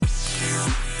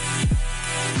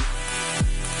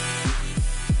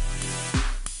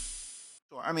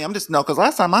I mean, I'm just no, because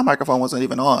last time my microphone wasn't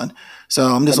even on, so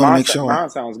I'm But just want to make sure. mine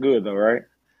sounds good though, right?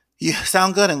 You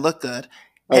sound good and look good.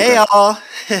 Hey Okay. y'all,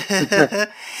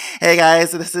 hey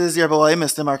guys, this is your boy,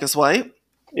 Mr. Marcus White,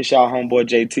 It's y'all homeboy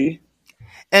JT.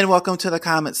 and welcome to the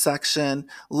comment section.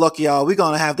 Look, y'all, we're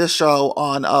gonna have this show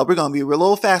on. We're gonna be a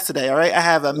little fast today. All right, I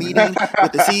have a meeting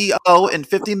with the CEO in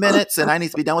 50 minutes, and I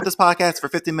need to be done with this podcast for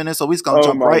 50 minutes, so we're just gonna Oh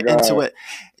jump my right into God. it.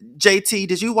 JT,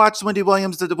 did you watch the Wendy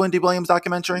Williams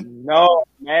documentary? No,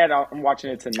 man, I'm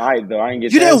watching it tonight though. I didn't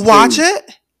get a You chance didn't watch to.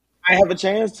 it? I have a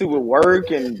chance to with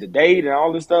work and the date and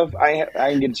all this stuff. I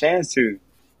didn't get a chance to.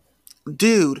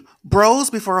 Dude, bros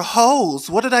before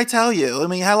hoes. What did I tell you? I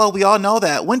mean, hello, we all know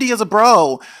that. Wendy is a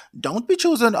bro. Don't be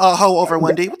choosing a hoe over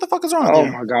Wendy. What the fuck is wrong with Oh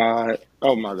you? my God.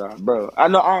 Oh my God, bro. I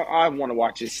know I want to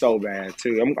watch it so bad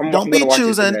too. I'm Don't gonna be watch it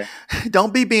choosing, today.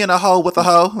 don't be being a hoe with a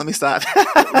hoe. Let me stop.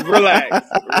 Relax.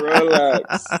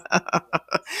 Relax.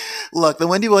 Look, the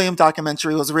Wendy Williams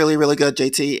documentary was really, really good,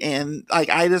 JT. And like,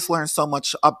 I just learned so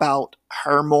much about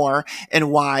her more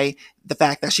and why the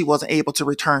fact that she wasn't able to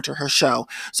return to her show.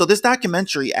 So this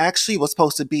documentary actually was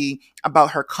supposed to be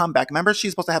about her comeback. Remember,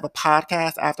 she's supposed to have a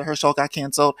podcast after her show got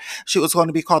canceled. She was going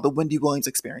to be called the Wendy Williams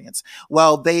Experience.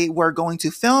 Well, they were going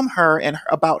to film her and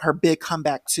about her big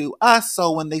comeback to us.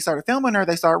 So when they started filming her,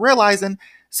 they started realizing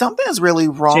something is really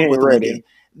She wrong ain't with Wendy. ready.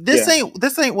 Yeah.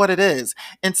 This ain't what it is.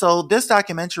 And so this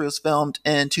documentary was filmed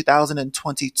in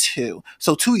 2022.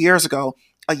 So 2 years ago,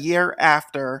 a year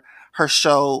after her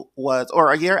show was,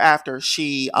 or a year after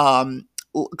she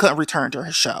couldn't return to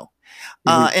her show.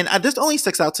 hmm And this only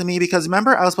sticks out to me because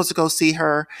remember I was supposed to go see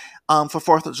her for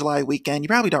 4th of July weekend. You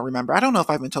probably don't remember. I don't know if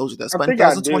I even told you this, I but in think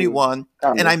I do. 2021,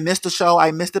 Kind and I of. missed the show.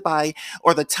 I missed it by,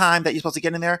 or the time that you're supposed to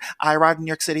get in there. I arrived in New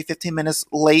York City 15 minutes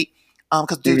late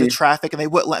because due to hmm traffic, and they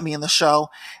wouldn't let me in the show.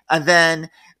 And then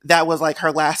that was like her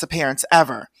last appearance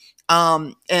ever.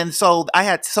 And so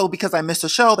because I missed the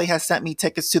show, they had sent me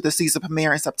tickets to the season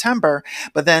premiere in September,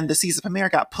 but then the season premiere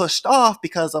got pushed off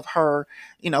because of her,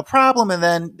 problem. And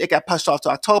then it got pushed off to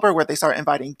October where they started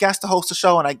inviting guests to host the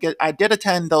show. And I did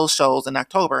attend those shows in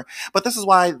October, but this is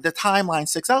why the timeline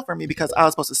sticks out for me because I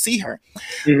was supposed to see her.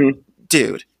 hmm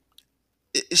Dude,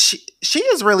 she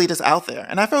is really just out there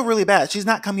and I feel really bad. She's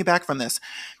not coming back from this.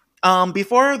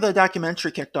 Before the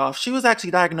documentary kicked off, she was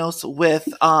actually diagnosed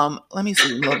with, let me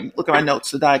see, look at my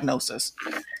notes, the diagnosis,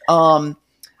 um,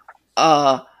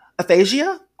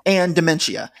 aphasia and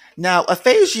dementia. Now,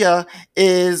 aphasia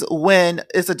is when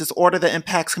it's a disorder that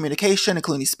impacts communication,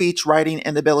 including speech, writing,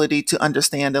 and the ability to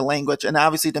understand the language. And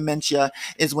obviously, dementia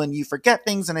is when you forget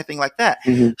things and anything like that.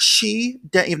 hmm She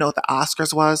didn't even know what the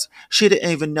Oscars was. She didn't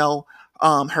even know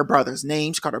her brother's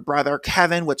name. She called her brother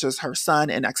Kevin, which is her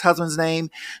son and ex-husband's name.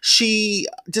 She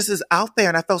just is out there,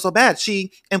 and I felt so bad.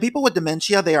 And people with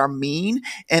dementia, they are mean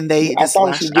and they I just saw she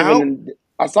lash was out. giving.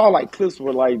 I saw like clips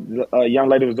where like a young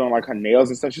lady was doing like her nails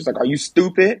and stuff. She's like, "Are you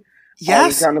stupid?" All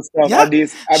this Yes. kind of stuff. Yeah. I've been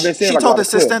seeing She like a told lot of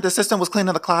clips. the assistant was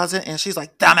cleaning the closet, and she's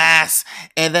like, dumbass.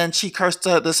 And then she cursed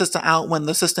the assistant out when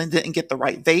the assistant didn't get the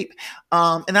right vape.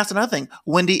 And that's another thing.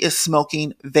 Wendy is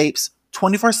smoking vapes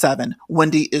 24/7.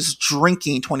 Wendy is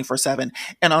drinking 24/7.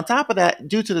 And on top of that,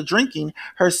 due to the drinking,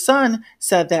 her son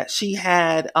said that she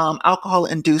had alcohol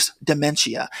induced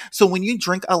dementia. So when you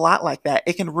drink a lot like that,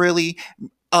 it can really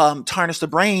tarnish the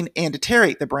brain and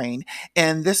deteriorate the brain.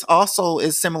 And this also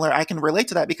is similar. I can relate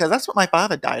to that because that's what my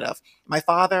father died of. My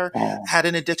father Oh, had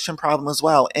an addiction problem as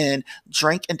well and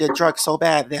drank and did drugs so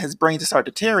bad that his brain just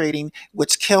started deteriorating,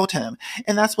 which killed him.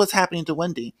 And that's what's happening to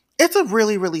Wendy. It's a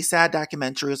really, really sad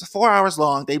documentary. It's 4 hours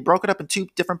long. They broke it up in two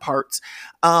different parts.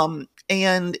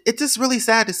 And it's just really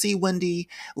sad to see Wendy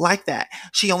like that.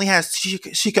 She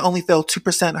can only feel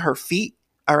 2% of her feet.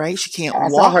 All right. She can't I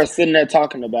saw her walk. sitting there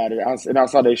talking about it, and I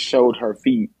saw they showed her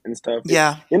feet and stuff.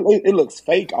 Yeah. It looks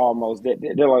fake almost. They're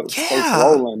like so Yeah.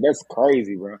 swollen. That's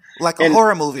crazy, bro. Like a And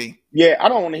horror movie. yeah, I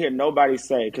don't want to hear nobody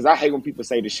say because I hate when people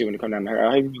say this shit when it comes down to her.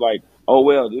 I hate people like, "Oh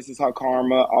well, this is her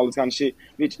karma," all this kind of shit.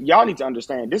 Bitch, y'all need to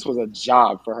understand this was a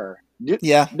job for her.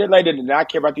 Yeah. That lady did not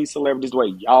care about these celebrities the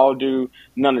way y'all do.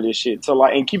 None of this shit. So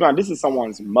like, and keep on. This is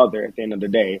someone's mother at the end of the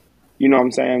day. You know what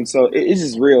I'm saying? So it's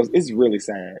just real. It's really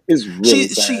sad. It's really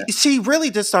sad. She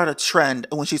really did start a trend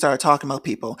when she started talking about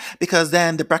people because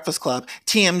then the Breakfast Club,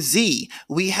 TMZ,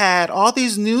 we had all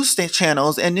these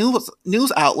channels and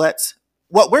news outlets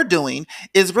what we're doing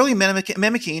is really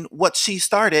mimicking what she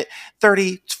started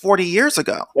 30, 40 years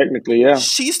ago. Technically, yeah.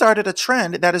 She started a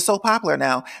trend that is so popular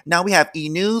now. Now we have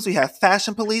E-News, we have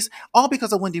Fashion Police, all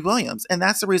because of Wendy Williams. And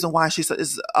that's the reason why she is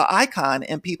an icon,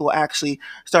 and people actually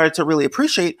started to really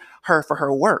appreciate her for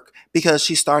her work because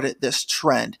she started this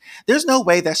trend. There's no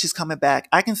way that she's coming back.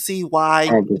 I can see I why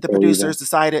don't think the so either. producers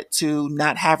decided to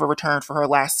not have a return for her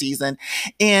last season.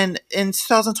 And in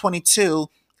 2022,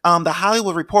 the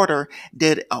Hollywood Reporter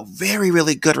did a very,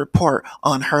 really good report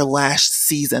on her last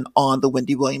season on the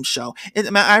Wendy Williams show.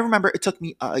 I remember it took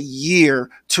me a year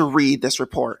to read this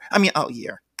report. I mean, a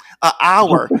year, an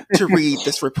hour to read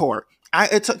this report.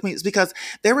 It took me because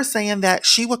they were saying that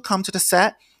she would come to the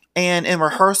set and in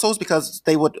rehearsals, because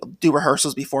they would do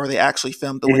rehearsals before they actually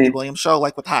filmed the Wendy Hmm. Williams show,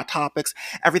 like with Hot Topics,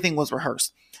 everything was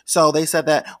rehearsed. So they said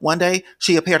that one day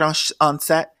she appeared on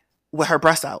set with her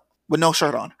breasts out, with no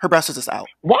shirt on. Her breast was just out.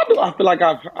 Why do I feel like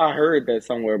I heard that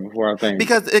somewhere before? I think.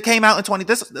 Because it came out in 20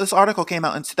 this article came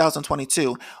out in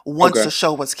 2022 once Okay. the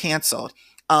show was canceled.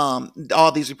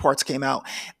 All these reports came out.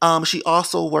 She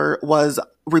also was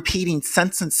repeating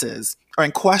sentences or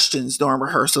in questions during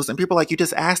rehearsals, and people were like, you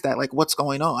just asked that, like, what's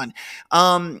going on?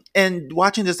 And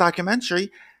watching this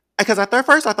documentary, because at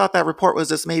first I thought that report was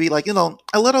just maybe like, a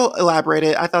little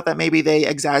elaborated. I thought that maybe they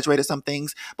exaggerated some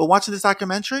things, but watching this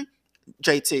documentary,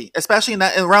 JT, especially in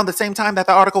that around the same time that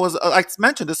the article was, I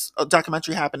mentioned this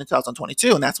documentary happened in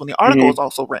 2022, and that's when the article was Hmm.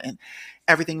 also written.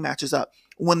 Everything matches up.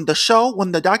 When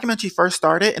the documentary first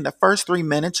started, in the first 3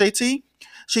 minutes, JT,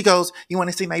 she goes, "You want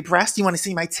to see my breasts? You want to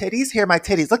see my titties? Here are my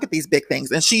titties. Look at these big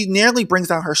things." And she nearly brings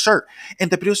down her shirt.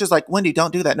 And the producer's like, "Wendy,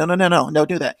 don't do that. No, no, no, no, no,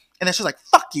 do that." And then she's like,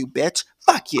 "Fuck you, bitch.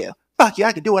 Fuck you. Fuck you.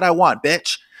 I can do what I want,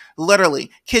 bitch." Literally,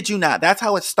 kid you not. That's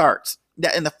how it starts.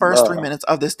 That in the first three Wow. minutes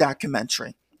of this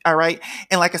documentary. All right.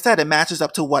 And like I said, it matches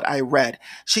up to what I read.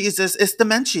 She is just, it's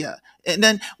dementia. And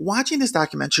then watching this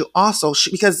documentary also,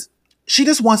 because she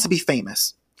just wants to be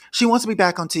famous. She wants to be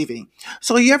back on TV.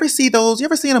 So you ever see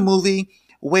in a movie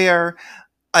where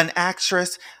an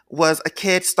actress was a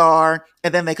kid star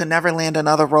and then they could never land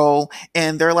another role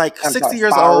and they're like Kind of 60 start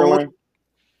years old, spiraling.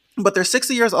 but they're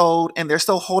 60 years old and they're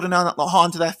still holding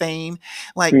on to that fame.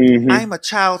 Like, Hmm. I'm a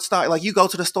child star. Like, you go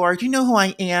to the store, do you know who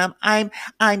I am? I'm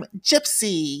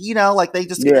Gypsy. Like they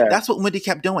just, Yeah. that's what Wendy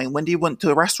kept doing. Wendy went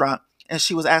to a restaurant and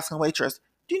she was asking the waitress,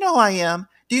 "Do you know who I am?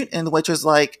 And the waitress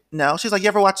like, "No." She's like, "You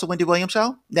ever watch the Wendy Williams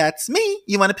show? That's me.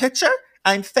 You want a picture?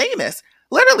 I'm famous."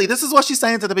 Literally, this is what she's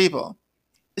saying to the people.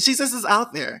 She just is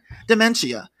out there.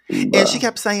 Dementia. And she Bruh.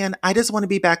 kept saying, "I just want to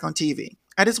be back on TV.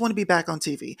 I just want to be back on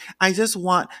TV. I just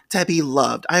want to be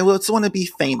loved. I just want to be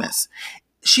famous."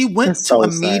 She went That's to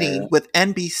a so meeting sad. with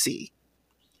NBC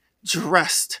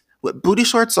dressed with booty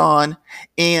shorts on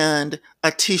and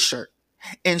a t-shirt,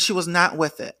 and she was not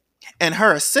with it. And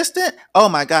her assistant, oh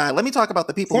my God, let me talk about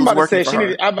the people who's Somebody working said for she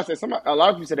needed. her. I was about to say somebody. A lot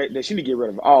of people said that she need to get rid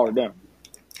of all of them.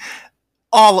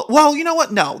 Well, you know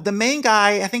what? No, the main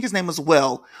guy, I think his name was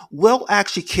Will. Will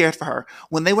actually cared for her.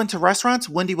 When they went to restaurants,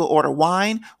 Wendy will order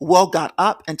wine. Will got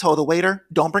up and told the waiter,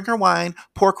 "Don't bring her wine.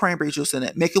 Pour cranberry juice in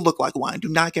it. Make it look like wine. Do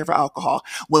not give her alcohol."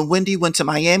 When Wendy went to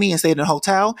Miami and stayed in a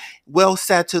hotel, Will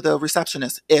said to the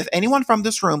receptionist, "If anyone from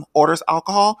this room orders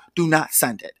alcohol, do not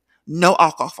send it. No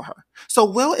alcohol for her." So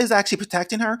Will is actually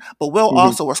protecting her, but Will Hmm.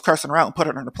 also was cursing her out and put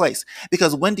her in her place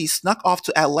because Wendy snuck off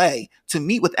to LA to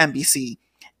meet with NBC,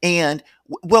 and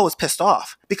Will was pissed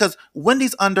off because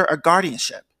Wendy's under a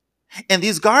guardianship. And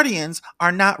these guardians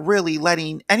are not really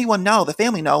letting anyone know, the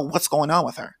family know what's going on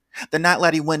with her. They're not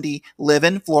letting Wendy live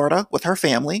in Florida with her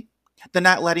family. They're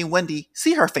not letting Wendy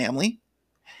see her family.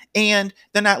 And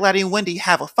they're not letting Wendy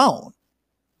have a phone.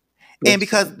 And That's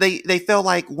because they feel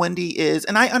like Wendy is,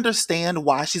 and I understand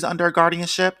why she's under a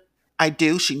guardianship. I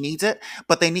do, she needs it,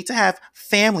 but they need to have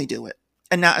family do it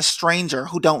and not a stranger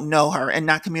who don't know her and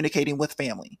not communicating with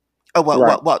family or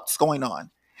right. what's going on.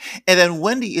 And then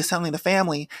Wendy is telling the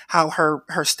family how her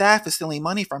staff is stealing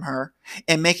money from her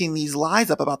and making these lies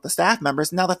up about the staff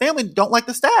members. Now the family don't like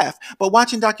the staff, but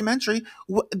watching documentary,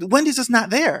 Wendy's just not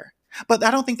there. But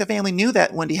I don't think the family knew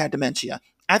that Wendy had dementia.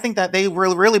 I think that they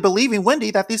were really believing Wendy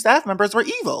that these staff members were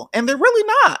evil, and they're really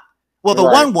not. Well, the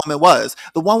Right. one woman was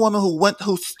the one woman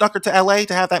who stuck her to LA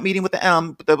to have that meeting with the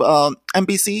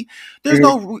NBC.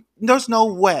 Hmm. There's no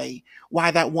way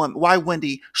why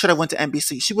Wendy should have went to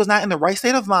NBC. She was not in the right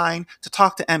state of mind to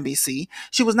talk to NBC.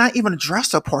 She was not even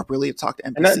dressed appropriately to talk to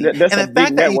And NBC. that's And a the big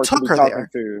fact that you network to took be her talking there,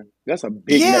 to. That's a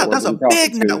big yeah, network that's to a be talking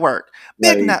big to. network.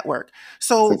 Big Like, network. it's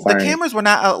So the insane. cameras were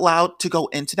not allowed to go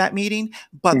into that meeting,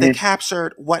 but they Hmm.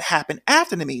 captured what happened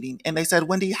after the meeting. And they said,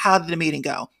 "Wendy, how did the meeting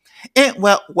go?" It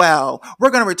went well.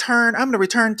 I'm going to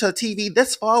return to TV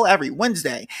this fall every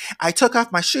Wednesday. I took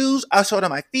off my shoes. I showed him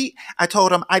my feet. I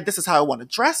told him, this is how I want to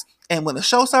dress. And when the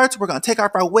show starts, we're going to take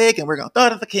off our wig and we're going to throw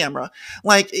it at the camera.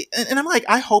 Like, and I'm like,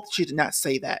 I hope she did not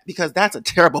say that, because that's a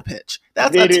terrible pitch.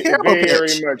 That's a terrible pitch.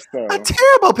 Very much so. A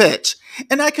terrible pitch.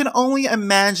 And I can only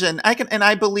imagine, and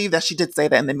I believe that she did say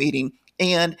that in the meeting.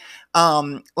 And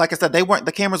like I said,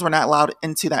 the cameras were not allowed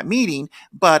into that meeting,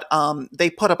 but they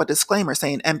put up a disclaimer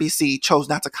saying NBC chose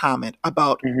not to comment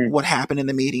about what happened in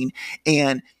the meeting,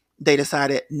 and they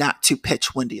decided not to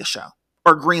pitch Wendy a show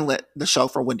or greenlit the show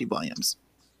for Wendy Williams.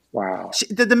 Wow.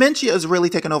 The dementia is really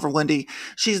taking over Wendy.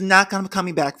 She's not going to be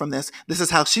coming back from this. This is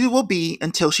how she will be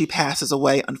until she passes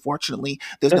away, unfortunately.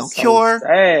 There's no cure.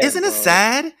 Sad, Isn't it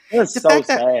sad? It's the so fact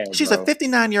that sad, she's bro. a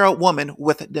 59-year-old woman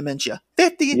with dementia.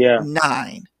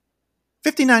 59.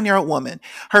 59-year-old woman.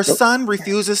 Her son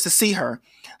refuses to see her.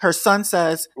 Her son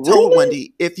told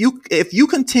Wendy, if you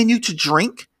continue to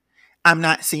drink, I'm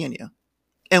not seeing you.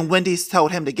 And Wendy's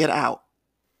told him to get out.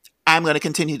 I'm going to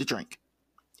continue to drink.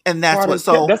 And that's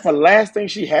that's the last thing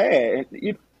she had.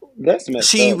 That's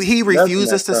messed up. He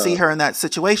refuses to see her in that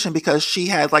situation because she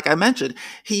has, like I mentioned,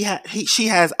 she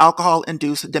has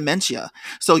alcohol-induced dementia.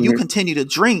 So you continue to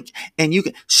drink, and you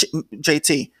can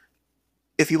JT.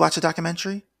 If you watch a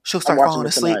documentary, she'll start falling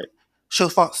asleep. She'll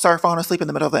start falling asleep in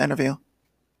the middle of the interview.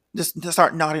 Just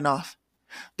start nodding off.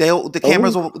 She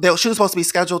was supposed to be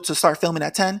scheduled to start filming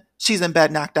at 10. She's in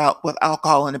bed, knocked out, with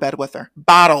alcohol in the bed with her,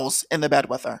 bottles in the bed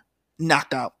with her,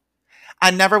 knocked out. I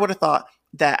never would have thought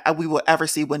that we would ever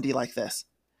see Wendy like this.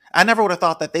 I never would have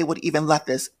thought that they would even let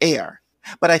this air.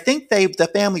 But I think the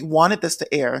family wanted this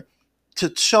to air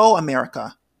to show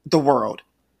America, the world.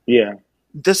 Yeah.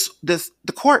 The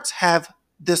courts have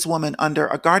this woman under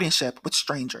a guardianship with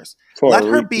strangers. Let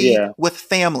her be with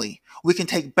family. We can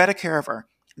take better care of her.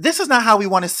 This is not how we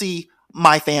want to see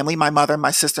my family, my mother,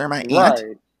 my sister, my aunt.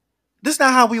 Right. This is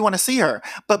not how we want to see her.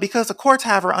 But because the courts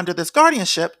have her under this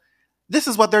guardianship, this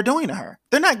is what they're doing to her.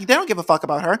 They don't give a fuck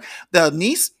about her. The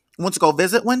niece wants to go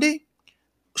visit Wendy.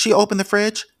 She opened the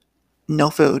fridge. No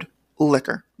food,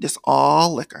 liquor, just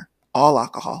all liquor, all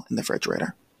alcohol in the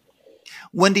refrigerator.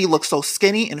 Wendy looks so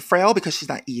skinny and frail because she's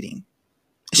not eating.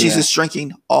 She's just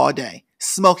drinking all day,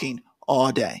 smoking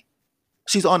all day.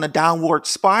 She's on a downward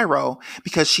spiral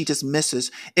because she just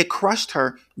misses. It crushed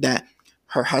her that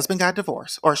her husband got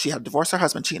divorced, or she had divorced her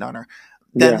husband, cheating on her.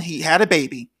 Then he had a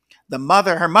baby.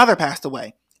 Her mother passed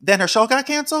away. Then her show got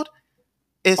canceled.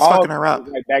 It's fucking her up.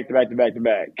 Back to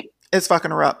back. It's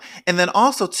fucking her up. And then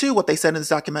also, too, what they said in this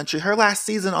documentary, her last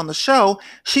season on the show,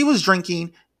 she was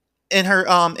drinking in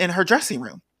her dressing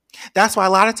room. That's why a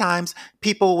lot of times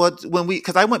people would,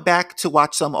 because I went back to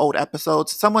watch some old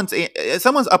episodes. Someone's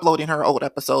uploading her old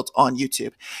episodes on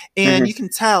YouTube, and you can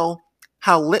tell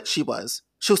how lit she was.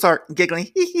 She'll start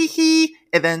giggling, hee hee hee.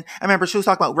 And then I remember she was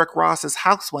talking about Rick Ross's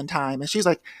house one time, and she's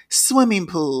like, swimming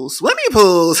pools. And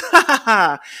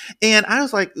I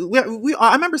was like,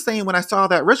 I remember saying when I saw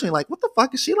that originally, like, what the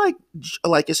fuck is she like?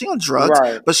 Like, is she on drugs?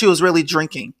 Right. But she was really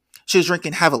drinking. She was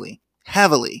drinking heavily.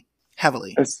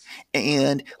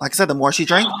 And like I said, the more she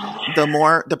drank, the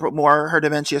more her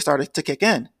dementia started to kick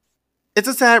in. It's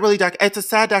a sad,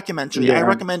 documentary. Yeah. I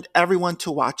recommend everyone to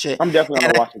watch it. I'm definitely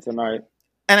going to watch it tonight.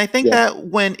 And I think that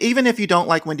even if you don't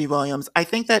like Wendy Williams, I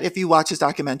think that if you watch this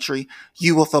documentary,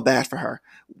 you will feel bad for her.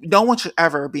 No one should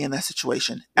ever be in that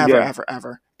situation.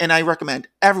 Ever. And I recommend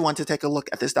everyone to take a look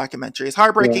at this documentary. It's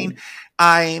heartbreaking. Yeah.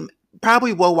 I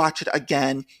probably will watch it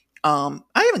again. I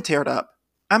even teared up.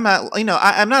 I'm not,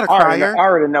 I'm not a crier. I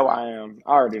already know I am.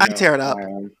 I tear it up.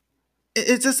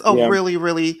 It's just a really,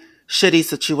 really shitty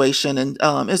situation, and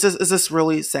it's just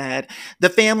really sad. The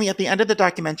family, at the end of the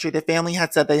documentary, the family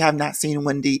had said they have not seen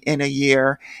Wendy in a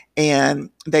year, and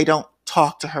they don't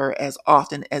talk to her as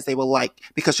often as they would like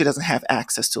because she doesn't have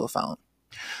access to a phone.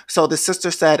 So the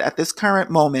sister said at this current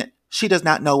moment, she does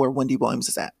not know where Wendy Williams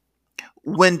is at.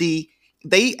 The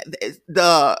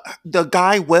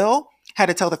guy Will had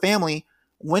to tell the family,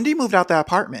 Wendy moved out the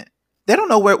apartment. They don't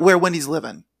know where Wendy's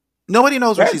living. Nobody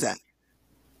knows where she's at.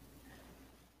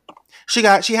 She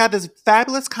had this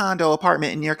fabulous condo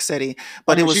apartment in New York City,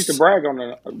 but she used to brag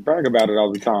about it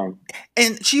all the time.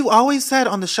 And she always said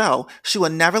on the show she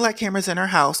would never let cameras in her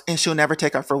house, and she'll never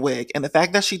take off her wig. And the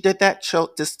fact that she did that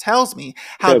just tells me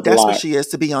how desperate she is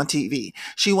to be on TV.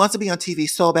 She wants to be on TV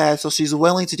so bad, so she's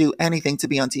willing to do anything to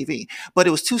be on TV. But it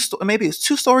was two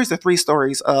stories or 3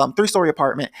 stories, 3-story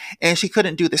apartment, and she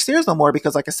couldn't do the stairs no more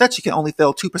because, like I said, she can only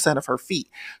fill 2% of her feet.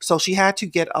 So she had to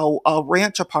get a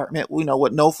ranch apartment,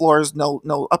 with no floors.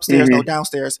 No upstairs, no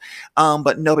downstairs,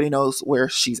 but nobody knows where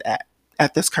she's at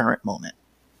this current moment.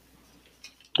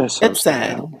 That's so It's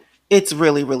sad. sad. It's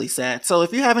really, really sad. So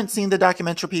if you haven't seen the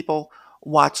documentary, people,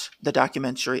 watch the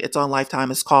documentary. It's on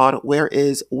Lifetime. It's called Where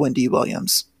is Wendy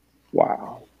Williams?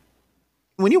 Wow.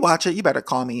 When you watch it, you better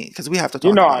call me because we have to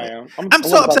You talk know about I it. am. I'm I want so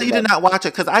to talk upset you did about it. not watch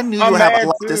it because I knew you I'm would have a mad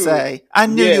lot to too. say. I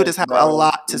knew you would Yes, just have a bro.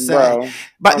 lot to say. Bro.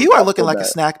 But you are I looking feel like a bad.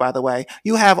 snack, by the way.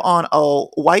 You have on a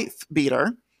white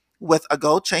beater with a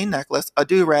gold chain necklace, a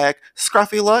do-rag,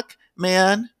 scruffy look.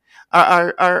 Man,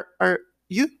 are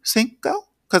you single?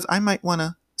 Because I might want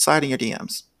to slide in your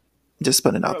DMs. Just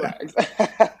putting it out there.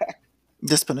 Relax.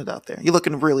 Just putting it out there. You're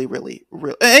looking really, really,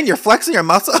 real. And you're flexing your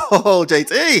muscle. Oh,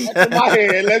 JT. That's in my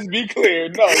head. Let's be clear.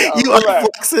 No, y'all, You are relax.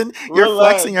 flexing. You're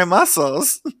Relax. flexing your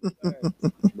muscles.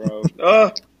 Bro.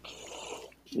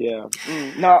 Yeah.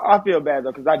 No, I feel bad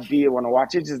though because I did want to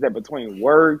watch it. It's just that between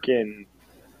work and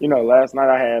last night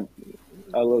I had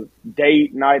a little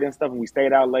date night and stuff, and we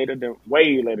stayed out way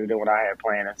later than what I had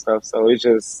planned and stuff. So it's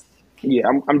just, yeah,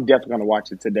 I'm definitely gonna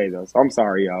watch it today though. So I'm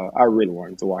sorry, y'all. I really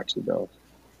wanted to watch it though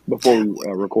before we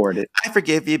record it. I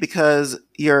forgive you because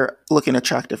you're looking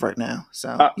attractive right now.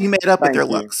 So you made up with your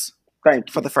looks. Thank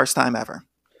you. For the first time ever.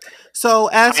 So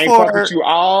as I ain't for fuck with you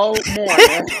all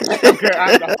morning. Okay,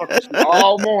 I ain't fuck with you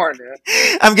all morning.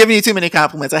 I'm giving you too many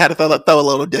compliments. I had to throw a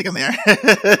little dig in there.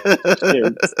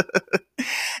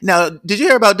 Now, did you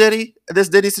hear about Diddy? This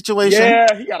Diddy situation?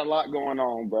 Yeah, he got a lot going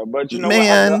on, bro. But you know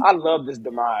Man. what? I love this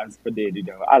demise for Diddy,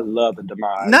 though. I love the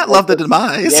demise. Not love the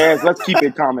demise. Yes, let's keep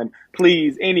it coming.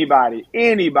 Please, anybody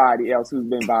else who's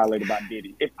been violated by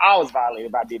Diddy. If I was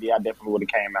violated by Diddy, I definitely would have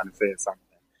came out and said something.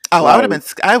 Oh, I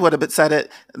would have been said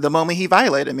it the moment he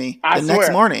violated me.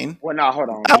 Next morning. Well, no, hold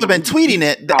on. I would have been tweeting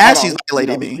it as she's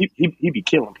violating me. He be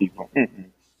killing people.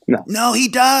 No, he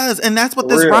does. And that's what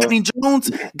this Rodney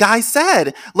Jones guy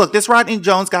said. Look, this Rodney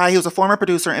Jones guy, he was a former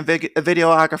producer and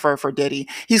videographer for Diddy.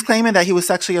 He's claiming that he was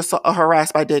sexually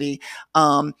harassed by Diddy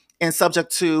and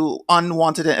subject to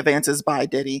unwanted advances by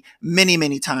Diddy many,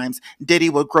 many times. Diddy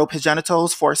would grope his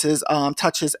genitals, touch his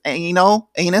touch his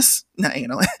anus.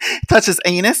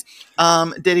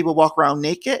 Diddy would walk around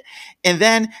naked. And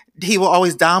then he will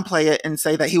always downplay it and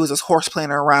say that he was just horseplaying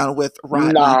around with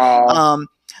Rodney. No.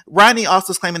 Rodney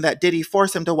also is claiming that Diddy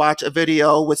forced him to watch a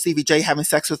video with CVJ having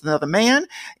sex with another man.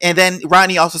 And then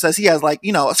Rodney also says he has a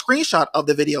screenshot of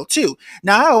the video too.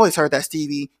 Now, I always heard that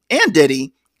Stevie and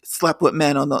Diddy slept with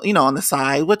men on the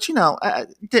side, which, I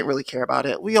didn't really care about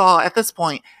it. We all, at this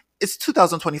point, it's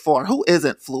 2024. Who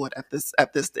isn't fluid in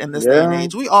this day and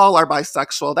age? We all are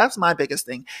bisexual. That's my biggest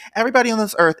thing. Everybody on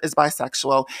this earth is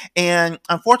bisexual. And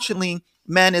unfortunately,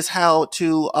 men is held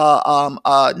to not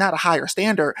a higher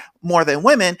standard more than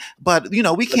women, but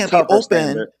we can't be open.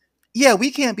 Standard. Yeah,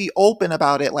 we can't be open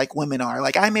about it like women are.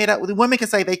 Like women can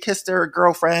say they kissed their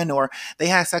girlfriend or they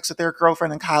had sex with their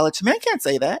girlfriend in college. Men can't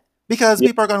say that because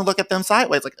people are going to look at them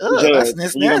sideways like, ugh, that's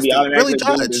nasty. Really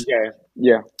judge.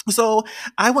 Yeah. So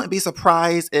I wouldn't be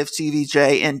surprised if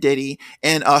CVJ and Diddy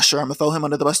and Usher, I'm going to throw him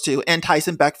under the bus too, and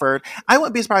Tyson Beckford, I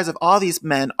wouldn't be surprised if all these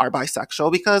men are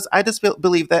bisexual because I just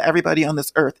believe that everybody on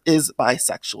this earth is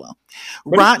bisexual.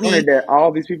 But Rodney, that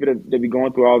all these people that be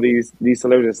going through all these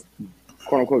celebrities,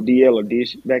 quote unquote DL or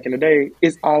Dish back in the day,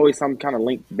 it's always some kind of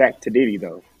link back to Diddy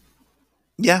though.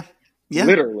 Yeah.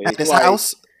 Literally. At his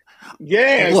house.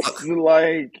 Yes.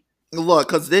 Look,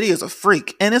 because Diddy is a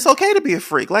freak, and it's okay to be a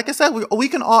freak. Like I said,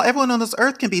 everyone on this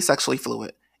earth can be sexually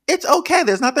fluid. It's okay.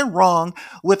 There's nothing wrong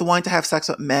with wanting to have sex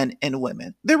with men and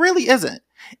women. There really isn't.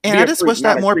 And I just wish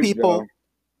that more people.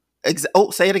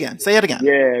 Say it again. Say it again.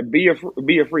 Yeah, be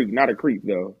a freak, not a creep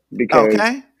though. Because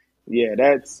yeah,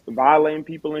 that's violating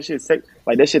people and shit.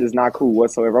 Like that shit is not cool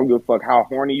whatsoever. I don't give a fuck how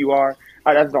horny you are.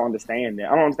 I just don't understand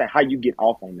that. I don't understand how you get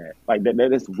off on that. Like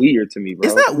that's weird to me, bro.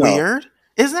 Isn't that weird?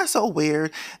 Isn't that so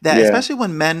weird that especially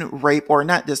when men rape, or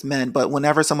not just men, but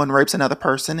whenever someone rapes another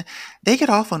person, they get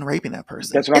off on raping that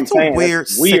person. That's what I'm saying. It's a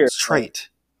weird, sick trait.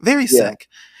 Very sick.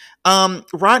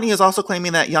 Rodney is also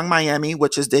claiming that Young Miami,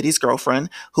 which is Diddy's girlfriend,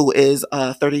 who is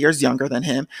 30 years younger than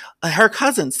him, her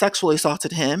cousin sexually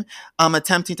assaulted him,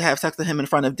 attempting to have sex with him in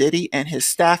front of Diddy and his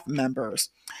staff members.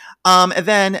 And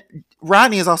then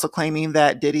Rodney is also claiming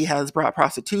that Diddy has brought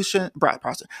prostitutes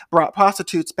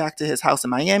back to his house in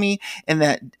Miami, and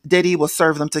that Diddy will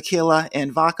serve them tequila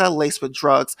and vodka laced with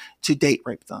drugs to date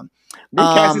rape them. Did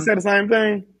Cassie say the same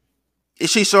thing?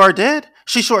 She sure did.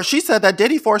 She said that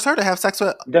Diddy forced her to have sex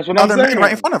with other men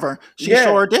right in front of her. She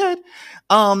sure did.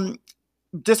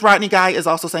 This Rodney guy is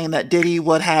also saying that Diddy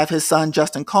would have his son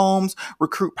Justin Combs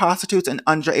recruit prostitutes and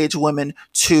underage women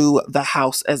to the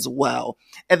house as well.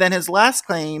 And then his last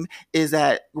claim is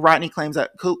that Rodney claims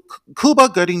that Cuba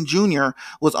Gooding Jr.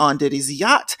 was on Diddy's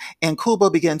yacht, and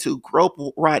Cuba began to grope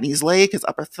Rodney's leg, his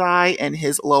upper thigh, and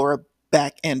his lower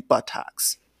back and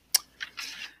buttocks.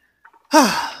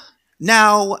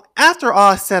 Now, after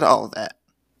all said all that,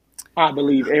 I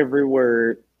believe every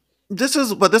word. This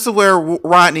is where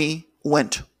Rodney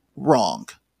went wrong.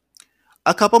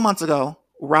 A couple months ago,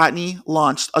 Rodney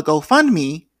launched a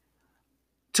GoFundMe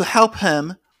to help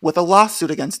him with a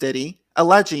lawsuit against Diddy,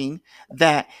 alleging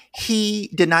that he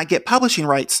did not get publishing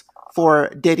rights for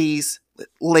Diddy's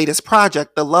latest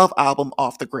project, the Love album,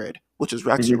 Off the Grid, which is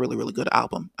actually a really, really good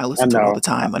album. I listen to it all the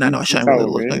time, and I know I shouldn't really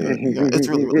look like it. Yeah, it's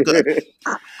really, really good.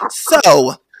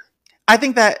 So, I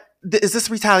think that is this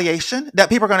retaliation that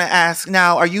people are going to ask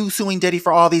now, are you suing Diddy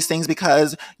for all these things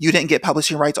because you didn't get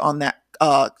publishing rights on that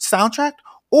soundtrack?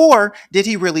 Or did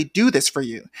he really do this for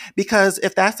you? Because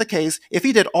if that's the case, if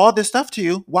he did all this stuff to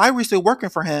you, why are we still working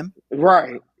for him?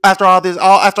 Right. After all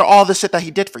this shit that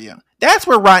he did for you. That's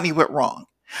where Rodney went wrong.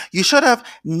 You should have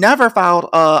never filed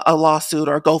a lawsuit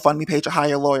or a GoFundMe page or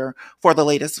hire a lawyer for the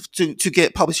latest to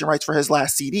get publishing rights for his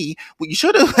last CD. What you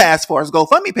should have asked for is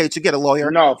GoFundMe page to get a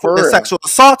lawyer for the sexual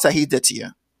assaults that he did to you.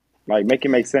 Like, make it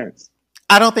make sense.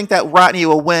 I don't think that Rodney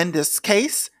will win this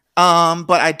case.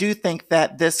 But I do think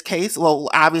that this case, well,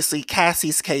 obviously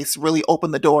Cassie's case really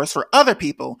opened the doors for other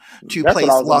people to place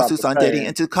lawsuits on Diddy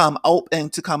and to come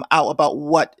out about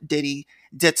what Diddy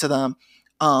did to them,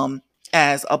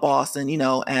 as a boss and,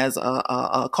 as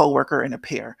a co-worker and a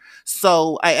peer.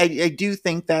 So I do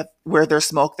think that where there's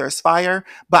smoke, there's fire,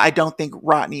 but I don't think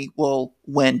Rodney will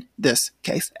win this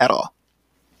case at all.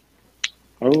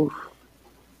 Oh,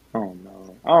 I don't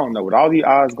know. With all the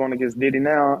odds going against Diddy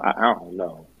now, I don't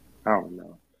know.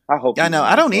 I hope. I know.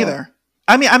 I don't either.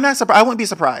 I mean, I'm not surprised. I wouldn't be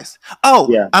surprised. Oh,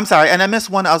 yeah. I'm sorry. And I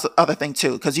missed one other thing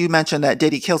too, because you mentioned that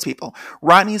Diddy kills people.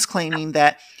 Rodney's claiming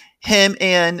that him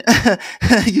and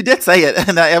you did say it,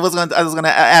 and I was going to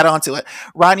add on to it.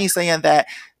 Rodney's saying that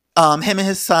him and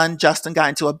his son Justin got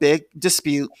into a big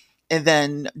dispute, and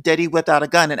then Diddy whipped out a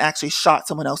gun and actually shot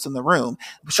someone else in the room,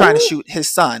 trying to shoot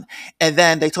his son. And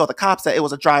then they told the cops that it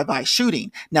was a drive-by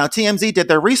shooting. Now, TMZ did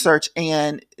their research,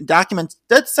 and documents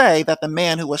did say that the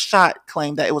man who was shot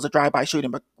claimed that it was a drive-by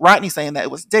shooting, but Rodney's saying that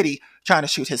it was Diddy trying to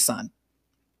shoot his son.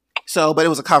 So, but it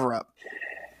was a cover-up.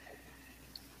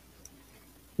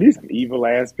 These some evil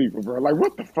ass people, bro. Like,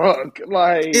 what the fuck?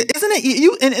 Like, isn't it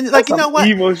you? And like, you know what?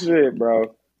 Evil shit,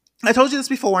 bro. I told you this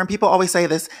before, and people always say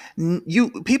this.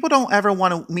 People don't ever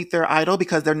want to meet their idol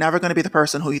because they're never going to be the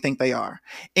person who you think they are.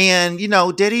 And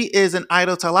Diddy is an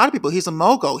idol to a lot of people. He's a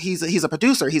mogul. He's a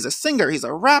producer. He's a singer. He's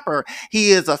a rapper. He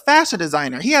is a fashion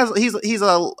designer. He has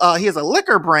a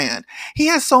liquor brand. He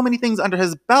has so many things under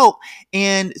his belt,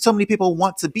 and so many people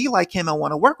want to be like him and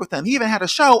want to work with him. He even had a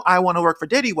show, I Want to Work for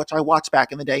Diddy, which I watched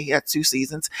back in the day. He had 2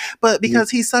 seasons, but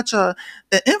because he's such an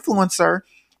influencer,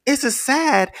 it's just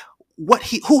sad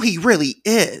who he really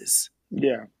is.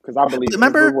 Yeah, because I believe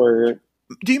every word.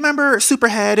 Do you remember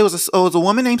Superhead? It was a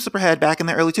woman named Superhead back in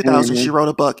the early 2000s. She wrote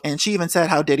a book, and she even said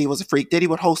how Diddy was a freak. Diddy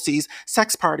would host these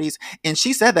sex parties, and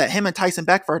she said that him and Tyson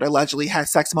Beckford allegedly had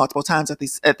sex multiple times at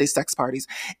these sex parties.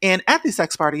 And at these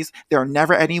sex parties, there were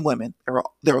never any women.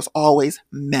 There was always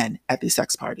men at these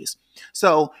sex parties.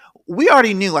 So we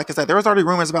already knew, like I said, there was already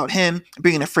rumors about him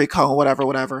being a freak,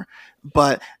 whatever.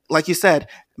 But like you said,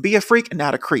 be a freak and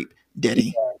not a creep.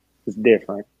 Diddy. It's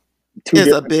different.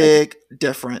 It's a big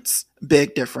difference.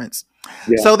 Big difference.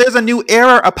 Yeah. So there's a new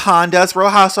era upon us. Real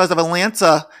Housewives of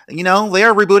Atlanta, they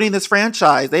are rebooting this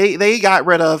franchise. They got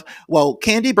rid of,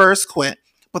 Candy Burst quit,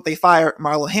 but they fired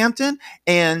Marlo Hampton,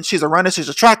 and she's a runner. She's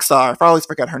a track star. I always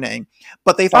forget her name.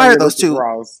 But they fired those two.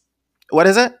 Ross. What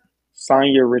is it?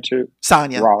 Sanya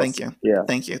Ross. Thank you. Yeah.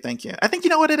 Thank you. I think you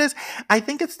know what it is? I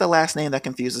think it's the last name that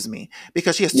confuses me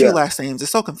because she has 2 last names.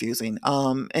 It's so confusing.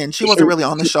 And she wasn't really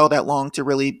on the show that long to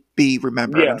really be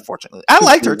remembered, unfortunately. I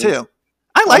liked her too.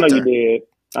 I You did.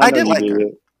 I did like her.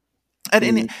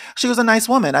 And she was a nice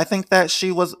woman. I think that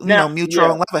she was, mutual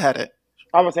and level-headed.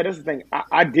 I would say that's the thing.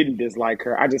 I didn't dislike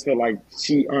her. I just feel like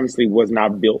she honestly was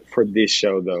not built for this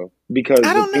show, though. Because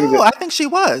I don't know. I think she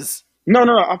was. No.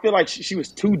 I feel like she was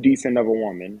too decent of a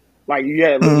woman. Like, you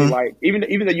had literally, like, even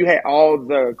though you had all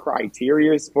the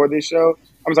criterias for this show,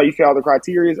 I'm sorry, you feel all the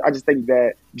criterias, I just think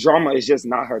that drama is just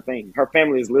not her thing. Her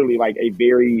family is literally, like, a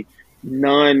very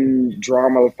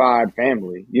non-drama-fied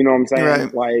family. You know what I'm saying?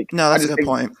 Right. Like, no, that's a good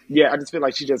point. Yeah, I just feel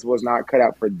like she just was not cut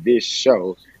out for this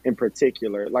show in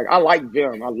particular. Like, I like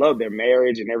them. I love their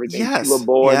marriage and everything. Yes. Little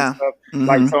boys and stuff.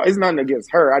 Like, so it's nothing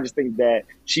against her. I just think that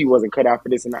she wasn't cut out for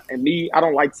this. And me, I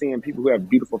don't like seeing people who have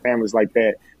beautiful families like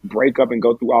that break up and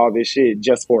go through all this shit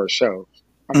just for a show.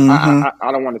 Mm-hmm.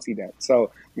 I don't want to see that.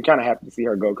 So I'm kind of happy to see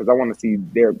her go because I want to see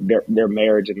their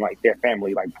marriage and like their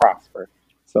family like prosper.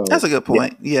 That's So a good yeah,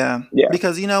 point. Yeah, yeah,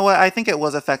 because you know what, I think it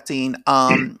was affecting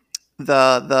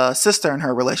the sister in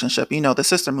her relationship. You know, the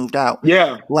sister moved out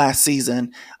yeah, last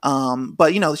season,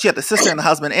 but you know she had the sister and the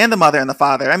husband and the mother and the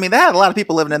father. I mean, they had a lot of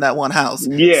people living in that one house.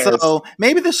 yes, So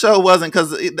maybe the show wasn't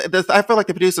because I feel like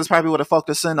the producers probably would have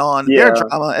focused in on their yeah.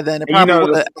 drama, and then it And you probably know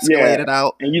would the have yeah, escalated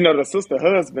out. and you know the sister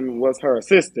husband was her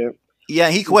assistant. Yeah,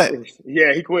 he quit.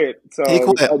 Yeah, he quit. He So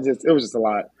quit. it was just a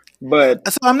lot. But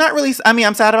So I'm not really. I mean,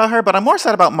 I'm sad about her, but I'm more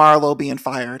sad about Marlo being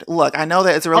fired. Look, I know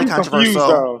that it's really I'm confused controversial.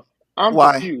 though. I'm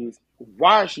Why? confused.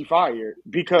 Why is she fired?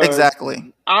 Because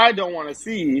Exactly. I don't want to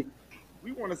see.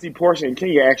 We want to see Porsha and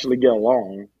Kenya actually get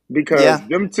along because Yeah.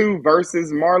 them two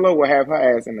versus Marlo will have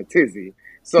her ass in a tizzy.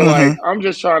 So like, Hmm. I'm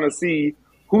just trying to see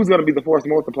who's going to be the force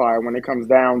multiplier when it comes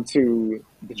down to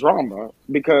the drama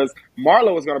because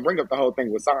Marlo is going to bring up the whole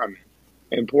thing with Simon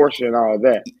and Porsha and all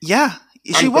that. Yeah,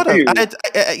 she I'm would have. confused.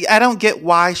 I don't get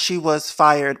why she was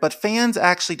fired, but fans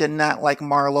actually did not like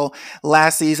Marlo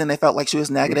last season. They felt like she was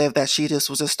negative, that she just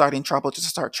was just starting trouble just to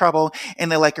start trouble,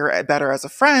 and they like her better as a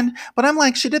friend. But I'm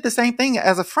like, she did the same thing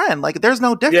as a friend. Like, there's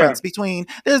no Yeah, difference between.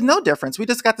 There's no difference. We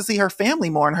just got to see her family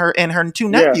more and her two yeah.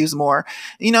 nephews more.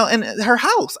 You know, and her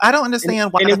house. I don't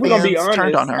understand why And the if we're gonna be fans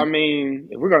turned on honest, I her. mean,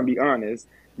 if we're gonna be honest,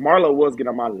 Marlo was getting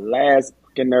on my last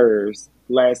fucking nerves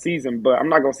last season. But I'm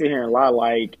not gonna sit here and lie.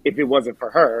 Like, if it wasn't for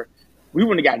her, we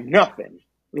wouldn't have got nothing.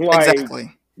 Like,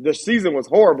 Exactly. the season was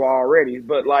horrible already,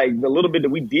 but like the little bit that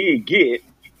we did get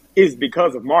is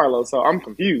because of Marlo. So I'm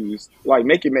confused. Like,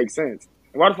 make it make sense.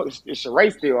 Why the fuck is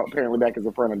Sheree still apparently back as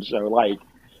a friend of the show? Like,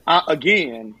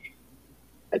 again,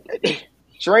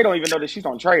 Sheree don't even know that she's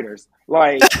on Traders.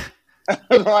 Like,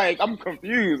 like I'm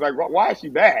confused. Like, why is she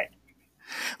back?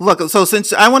 Look, so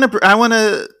since I want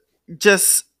to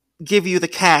just give you the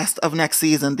cast of next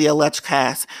season, the alleged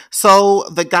cast. So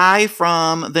the guy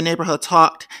from the neighborhood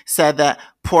talked said that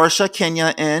Portia,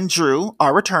 Kenya, and Drew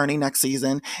are returning next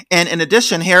season. And in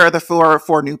addition, here are the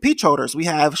four new peach holders. We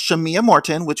have Shamia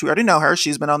Morton, which we already know her.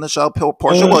 She's been on the show.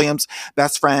 Porsha Williams,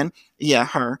 best friend. Yeah,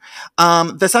 her.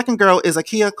 The second girl is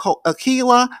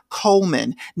Akila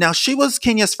Coleman. Now, she was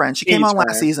Kenya's friend. She came Each on last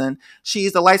friend, season.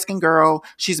 She's a light skinned girl.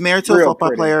 She's married to a real football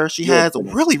pretty, player. She real has pretty.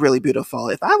 really, really beautiful.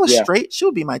 If I was Yeah, straight, she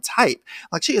would be my type.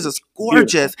 Like, she is just beautiful,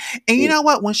 gorgeous. And you know beautiful.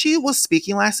 what? When she was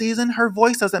speaking last season, her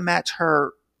voice doesn't match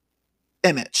her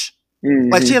image.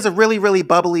 Like, she Hmm. has a really, really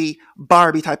bubbly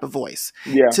Barbie type of voice.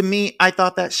 Yeah, To me, I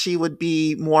thought that she would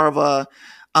be more of a,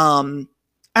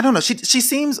 I don't know. She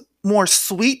seems more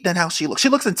sweet than how she looks. She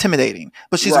looks intimidating,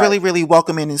 but she's right. really, really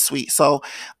welcoming and sweet. So,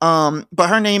 but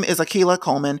her name is Akila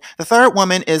Coleman. The third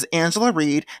woman is Angela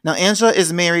Reed. Now, Angela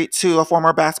is married to a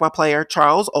former basketball player,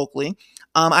 Charles Oakley.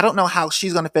 I don't know how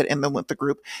she's going to fit in with the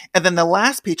group. And then the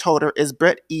last peach holder is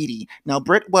Britt Eady. Now,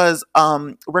 Britt was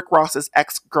Rick Ross's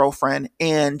ex-girlfriend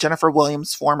and Jennifer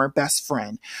Williams' former best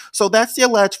friend. So that's the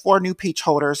alleged four new peach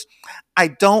holders. I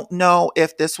don't know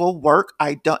if this will work.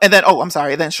 I don't. And then, oh, I'm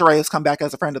sorry. Then Sheree has come back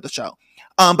as a friend of the show.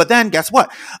 But then guess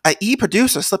what? A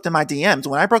producer slipped in my DMs.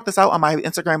 When I broke this out on my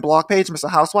Instagram blog page, Mr.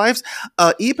 Housewives,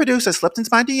 producer slipped into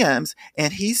my DMs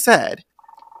and he said,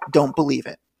 don't believe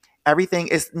it. Everything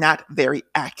is not very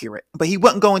accurate. But he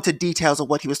wouldn't go into details of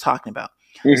what he was talking about.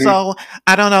 Hmm. So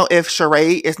I don't know if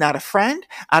Sheree is not a friend.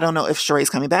 I don't know if Sheree's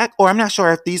coming back, or I'm not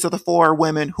sure if these are the four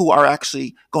women who are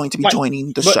actually going to be Like,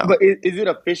 joining the but show. is it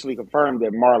officially confirmed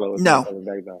that Marlo is not No. coming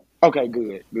back though? Okay,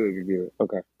 good, good, good, good.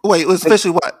 Okay, Wait, it was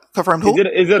officially what? Confirmed who?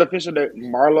 is it official that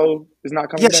Marlo is not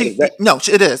Yeah, coming back? Is that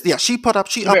it is. Yeah, she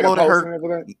she made a uploaded post her. and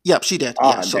everything? Yep, she did.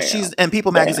 Yeah, Ah, so she's, damn, and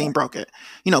People Magazine damn. broke it.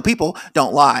 You know, people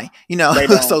don't lie, you know, They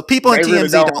so don't. People and They really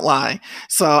TMZ don't don't. lie.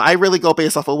 So I really go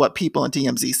based off of what People and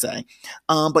TMZ say.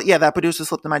 But yeah, that producer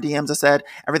slipped in my DMs and said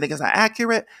everything is not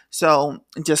accurate. So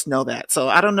just know that. So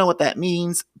I don't know what that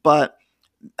means, but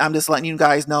I'm just letting you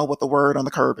guys know what the word on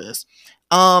the curb is.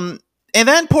 And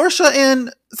then Portia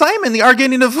and Simon, they are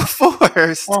getting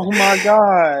divorced. Oh my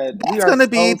God, we That's are going to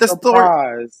be so the story.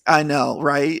 surprised. I know,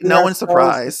 right? We No are one's so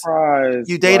surprised. surprised.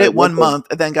 You Like, dated what one the? month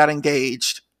and then got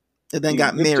engaged and then You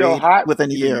got dipped your married hot,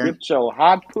 within a you year. dipped your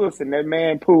hot puss in that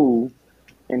man pool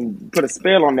and put a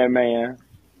spell on that man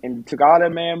and took all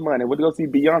that man money. Went to go see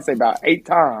Beyonce about 8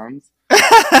 times.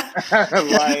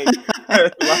 Like,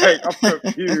 like I'm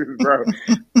confused, bro.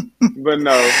 But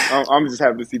no, I'm just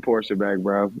happy to see Portia back,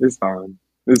 bro. It's fine.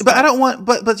 It's But I fine. don't want,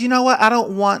 but you know what? I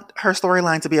don't want her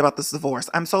storyline to be about this divorce.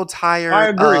 I'm so I tired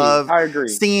agree. of I agree.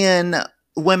 seeing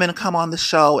women come on the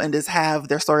show and just have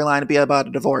their storyline to be about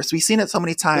a divorce. We've seen it so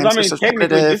many Because times. I It's mean, just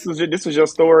technically, repetitive. this was your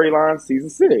storyline, season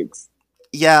 6.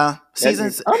 Yeah, That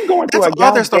seasons. I'm going through That's a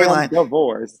all their goddamn storyline.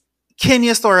 divorce.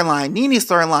 Kenya's storyline, Nene's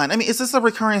storyline. I mean, it's just a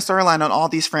recurring storyline on all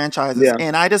these franchises. Yeah,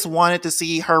 And I just wanted to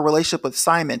see her relationship with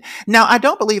Simon. Now, I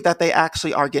don't believe that they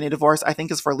actually are getting divorced. I think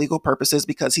it's for legal purposes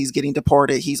because he's getting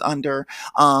deported. He's under,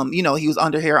 he was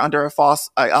under here under a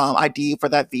false ID for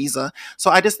that visa.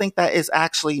 So I just think that is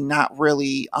actually not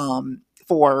really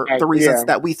for the reasons yeah.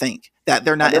 that we think that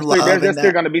they're not They're in still love they're and still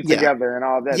that, going to be yeah, together and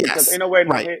all that because yes, right,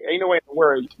 ain't no way in the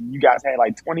world you guys had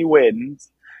like 20 weddings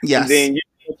and yes, then you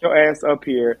put your ass up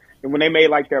here and when they made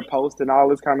like their post and all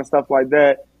this kind of stuff like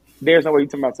that, there's no way you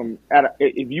talking about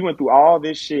if you went through all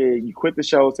this shit, you quit the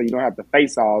show so you don't have to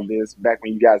face all this back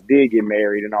when you guys did get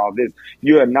married and all this,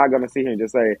 you are not going to sit here and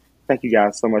just say thank you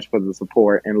guys so much for the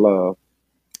support and love.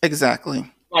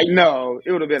 exactly. Like no,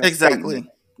 it would have been a statement.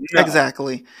 Exactly. No,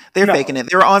 Exactly. They're faking no, it.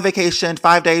 They were on vacation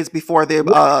 5 days before the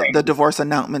right. divorce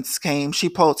announcements came. She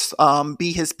posts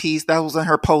 "Be His Peace." That was in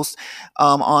her post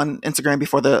on Instagram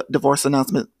before the divorce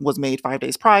announcement was made 5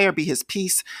 days prior. Be His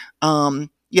Peace.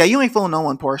 Yeah, you ain't fooling no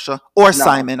one, Porsha or No,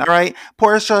 Simon. All right,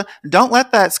 Porsha, don't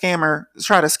let that scammer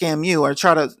try to scam you or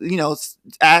try to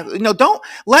don't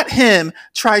let him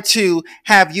try to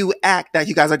have you act that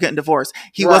you guys are getting divorced.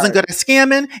 He wasn't right. good at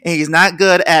scamming and he's not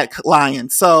good at lying.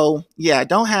 So yeah,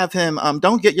 don't have him.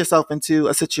 Don't get yourself into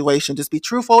a situation. Just be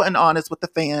truthful and honest with the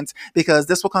fans because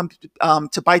this will come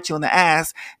to bite you in the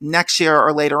ass next year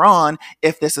or later on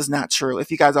if this is not true. If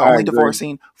you guys are I only agree.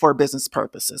 divorcing for business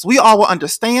purposes, we all will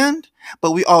understand,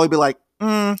 but we all would be like,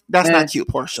 that's not cute,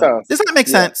 Porscha. Tough. Does that make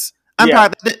Yeah. sense? Yeah.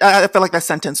 I feel like that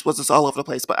sentence was just all over the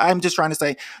place, but I'm just trying to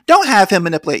say, don't have him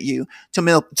manipulate you to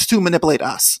manipulate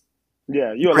us.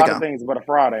 Yeah. You a There we lot of go. things, but a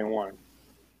fraud ain't one.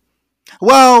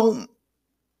 Well,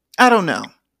 I don't know.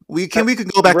 We could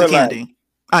go back to Relax. Candy.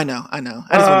 I know. I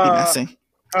just want to be Uh, messy.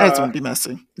 I just uh, want to be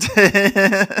messy.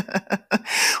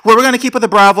 Well, we're going to keep with the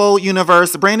Bravo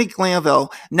universe. Brandy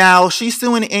Glanville. Now, she's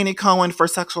suing Annie Cohen for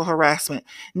sexual harassment.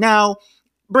 Now,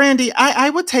 Brandy, I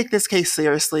would take this case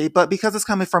seriously, but because it's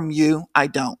coming from you, I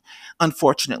don't,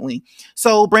 unfortunately.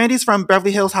 So, Brandy's from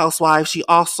Beverly Hills Housewives. She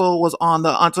also was on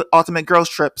the Ultimate Girls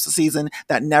Trip season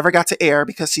that never got to air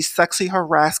because she sexually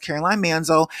harassed Caroline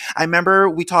Manzo. I remember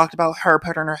we talked about her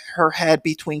putting her head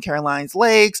between Caroline's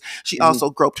legs. She mhm. also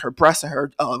groped her breast and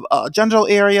her genital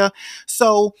area.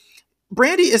 So,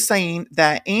 Brandy is saying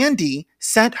that Andy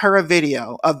sent her a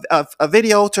video a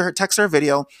video to her, text her a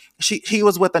video. He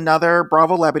was with another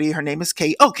Bravo celebrity. Her name is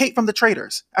Kate. Oh, Kate from the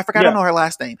Traders. I forgot to Yeah. know her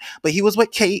last name, but he was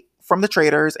with Kate from the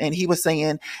Traders, and he was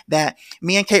saying that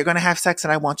me and Kate are gonna have sex,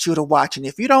 and I want you to watch. And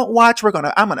if you don't watch,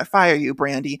 I'm gonna fire you,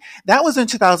 Brandy. That was in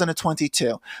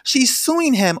 2022. She's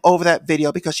suing him over that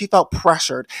video because she felt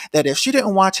pressured that if she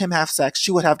didn't watch him have sex,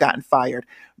 she would have gotten fired.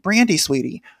 Brandy,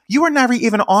 sweetie, you were never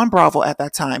even on Bravo at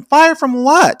that time. Fired from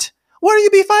what? What are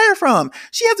you be fired from?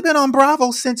 She hasn't been on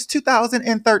Bravo since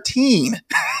 2013.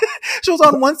 She was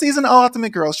on one season of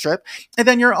Ultimate Girls Trip, and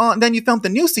then you filmed the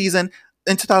new season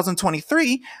in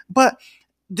 2023. But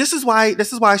this is why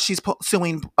she's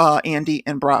suing Andy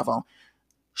and Bravo.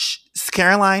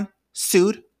 Caroline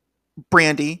sued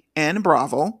Brandy and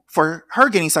Bravo for her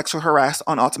getting sexually harassed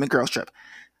on Ultimate Girls Trip.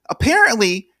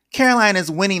 Apparently, Caroline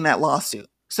is winning that lawsuit.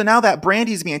 So now that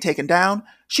Brandy's being taken down,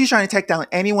 she's trying to take down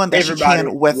anyone that she Everybody.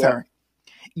 can with Yeah. her.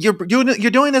 You're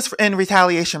doing this in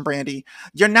retaliation, Brandy.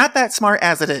 You're not that smart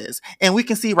as it is, and we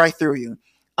can see right through you.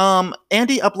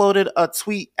 Andy uploaded a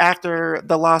tweet after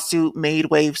the lawsuit made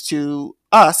waves to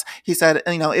us. He said,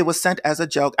 it was sent as a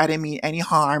joke. I didn't mean any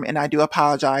harm, and I do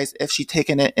apologize if she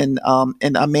taken it in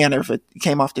a manner if it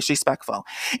came off disrespectful.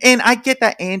 And I get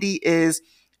that Andy is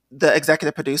the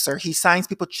executive producer. He signs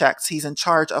people checks. He's in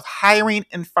charge of hiring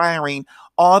and firing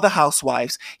all the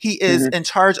housewives. He is Hmm. in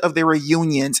charge of the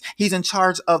reunions. He's in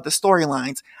charge of the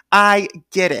storylines. I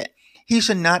get it. He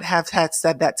should not have had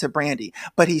said that to Brandy,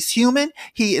 but he's human.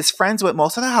 He is friends with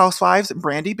most of the housewives,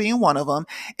 Brandy being one of them.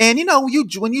 And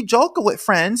when you joke with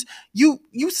friends, you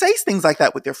say things like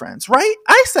that with your friends, right?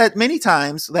 I said many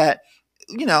times that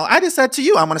I just said to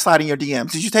you, I'm going to slide in your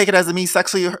DMs. Did you take it as me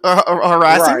sexually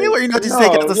harassing you, Right. or did you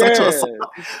take it No. as a sexual assault?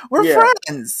 Yeah. We're Yeah.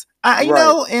 friends. Right.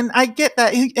 And I get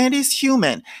that. And he's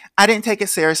human. I didn't take it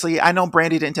seriously. I know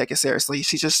Brandy didn't take it seriously.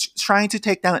 She's just trying to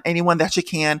take down anyone that she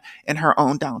can in her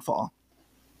own downfall.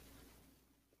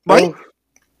 Right?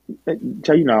 Oh,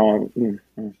 you know.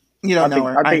 You don't know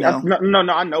her. I know.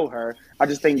 No. I know her. I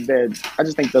just think very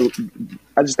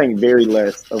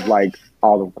less of like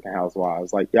all the fucking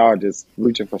housewives. Like y'all are just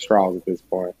reaching for straws at this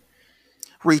point.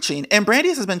 reaching. And Brandy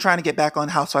has been trying to get back on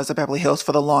Housewives of Beverly Hills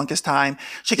for the longest time.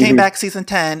 She came Mhm. back season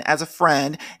 10 as a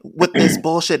friend with this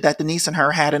bullshit that Denise and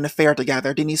her had an affair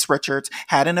together. Denise Richards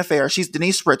had an affair.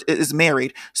 Denise is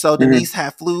married. So Mhm. Denise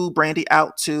had flew Brandy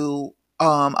out to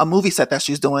a movie set that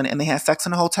she's doing, and they had sex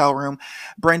in a hotel room.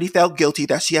 Brandy felt guilty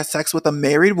that she had sex with a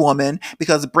married woman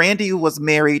because Brandy was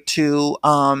married to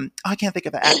I can't think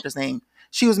of the actor's name.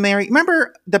 She was married.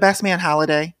 Remember the Best Man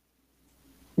Holiday?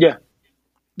 Yeah.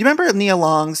 You remember Nia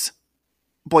Long's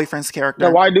boyfriend's The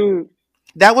character? white dude.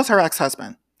 That was her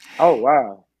ex-husband. Oh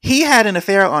wow. He had an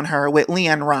affair on her with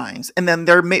Leanne Rimes, and then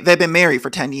they've been married for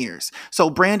 10 years.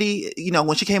 So Brandy,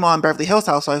 when she came on Beverly Hills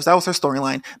Housewives, that was her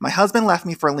storyline. My husband left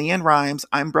me for Leanne Rimes.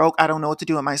 I'm broke. I don't know what to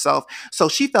do with myself. So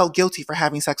she felt guilty for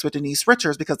having sex with Denise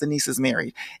Richards because Denise is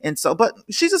married. And so, but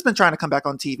she's just been trying to come back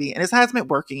on TV, and it hasn't been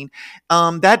working.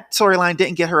 That storyline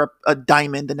didn't get her a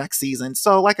diamond the next season.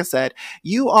 So like I said,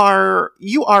 you are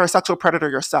a sexual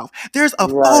predator yourself. There's a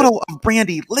Right. photo of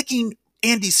Brandy licking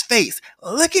Andy's face,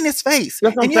 licking his face.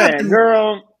 That's what I'm And saying,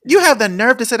 girl. you have the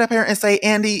nerve to sit up here and say,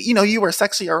 Andy, you were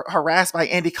sexually harassed by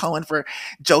Andy Cohen for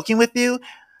joking with you.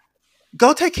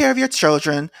 Go take care of your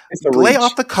children, It's a lay reach.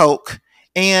 off the coke,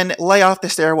 and lay off the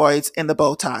steroids and the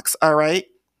Botox, all right?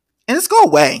 And just go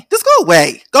away. Just go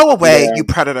away. Go away, Yeah. you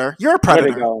predator. You're a Let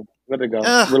predator. it go. Let it go.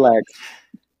 Ugh. Relax.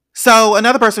 So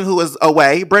another person who was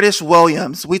away, Brittish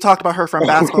Williams. We talked about her from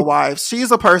Basketball Wives. She's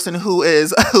a person who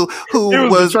is who It was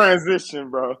was a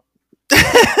transition, bro.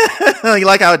 you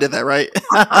like how I did that, right?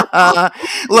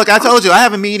 Look, I told you I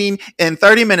have a meeting in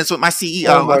 30 minutes with my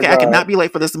CEO. Oh my Okay, I God. cannot be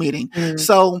late for this meeting. Mhm.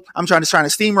 So I'm trying to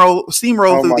steamroll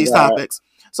Oh through my these God. topics.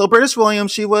 So Brittish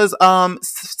Williams, she was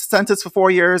sentenced for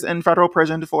 4 years in federal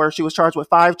prison she was charged with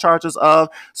 5 charges of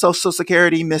Social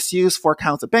Security misuse, 4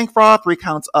 counts of bank fraud, 3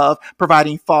 counts of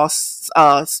providing false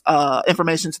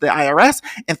information to the IRS,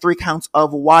 and 3 counts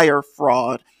of wire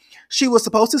fraud. She was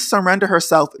supposed to surrender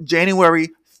herself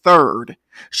January 3rd.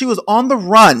 She was on the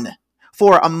run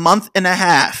for a month and a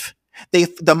half.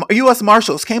 The U.S.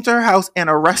 Marshals came to her house and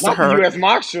arrested Not the her. U.S.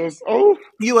 Marshals. Oh,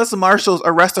 U.S. Marshals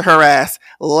arrested her ass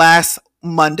last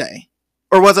Monday.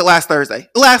 Or was it last Thursday?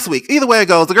 Last week. Either way it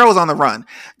goes, the girl was on the run.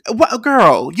 What,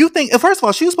 girl, you think, first of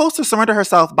all, she was supposed to surrender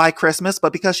herself by Christmas,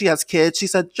 but because she has kids, she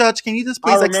said, Judge, can you just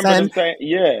I please remember them extend saying,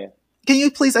 yeah. can you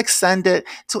please extend it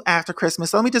to after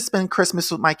Christmas? Let me just spend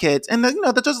Christmas with my kids. And the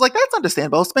judge was like, that's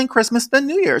understandable. Spend Christmas, spend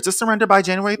New Year's. Just surrender by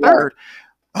January 3rd.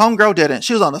 Homegirl didn't.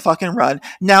 She was on the fucking run.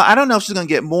 Now, I don't know if she's going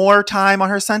to get more time on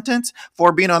her sentence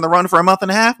for being on the run for a month and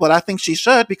a half, but I think she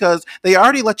should because they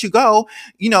already let you go.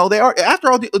 They are, after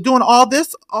all, doing all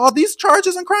these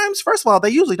charges and crimes. First of all, they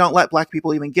usually don't let black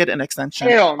people even get an extension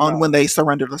Hell no. on when they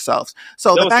surrender themselves. So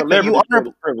That the was fact that you celebrity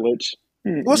are privilege.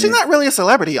 well, she's not really a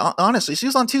celebrity, honestly. She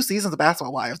was on 2 seasons of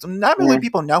Basketball Wives. Not really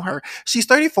people know her. She's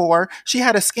 34. She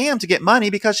had a scam to get money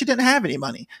because she didn't have any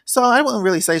money. So I wouldn't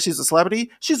really say she's a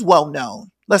celebrity. She's well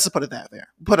known. Let's just put it out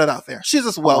there. She's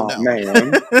just well known.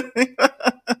 Man.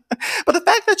 But the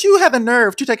fact that you had the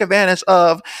nerve to take advantage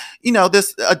of,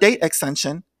 this a date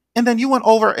extension, and then you went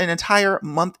over an entire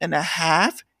month and a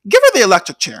half, give her the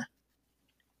electric chair.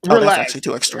 Oh, Relax. that's actually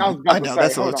too extreme. I was about to know say,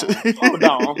 that's a hold little too. Hold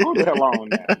on. Hold the hell on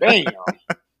now. Damn.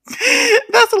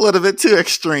 That's a little bit too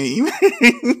extreme.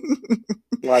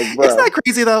 Like, bro. It's not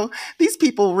crazy though. These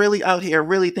people really out here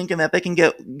really thinking that they can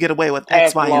get away with X,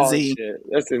 That's Y, and law Z. shit.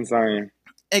 That's insane.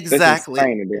 Exactly. That's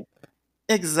insanity.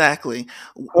 Exactly.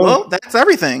 Well, that's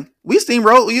everything. We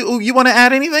steamroll. You want to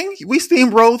add anything? We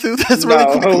steamroll through this really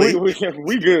quickly.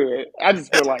 We good. I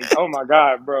just feel like, oh my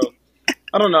God, bro.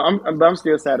 I don't know. I'm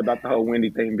still sad about the whole Wendy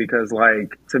thing because,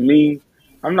 like, to me,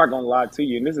 I'm not gonna lie to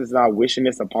you, and this is not wishing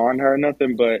this upon her or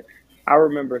nothing, but I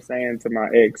remember saying to my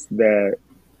ex that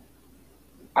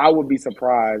I would be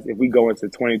surprised if we go into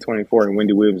 2024 and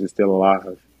Wendy Williams is still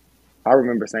alive. I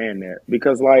remember saying that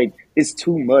because, like, it's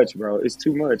too much, bro. It's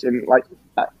too much, and like,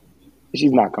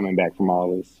 she's not coming back from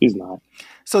all this. She's not.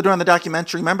 So during the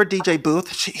documentary, remember DJ Booth?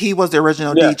 He was the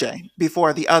original DJ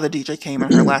before the other DJ came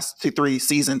in her last 3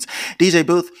 seasons. DJ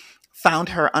Booth found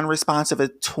her unresponsive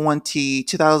at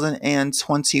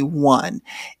 2021,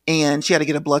 and she had to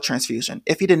get a blood transfusion.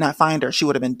 If he did not find her, she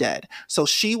would have been dead. So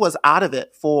she was out of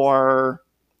it for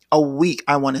a week,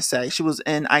 I want to say. She was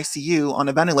in ICU on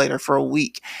a ventilator for a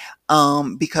week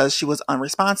because she was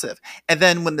unresponsive. And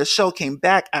then when the show came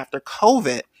back after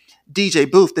COVID, DJ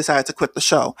Booth decided to quit the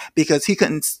show because he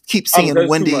couldn't keep seeing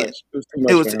Wendy. It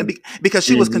was because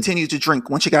she was continuing to drink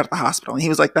when she got to the hospital, and he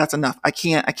was like, "That's enough. I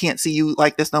can't see you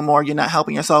like this no more. You're not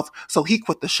helping yourself." So he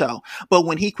quit the show. But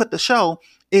when he quit the show,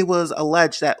 it was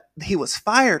alleged that he was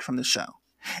fired from the show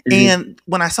And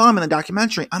when I saw him in the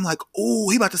documentary, I'm like, oh,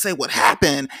 he about to say what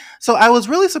happened. So I was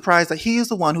really surprised that he is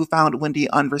the one who found Wendy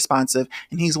unresponsive,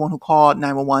 and he's the one who called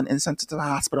 911 and sent her to the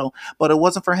hospital. But it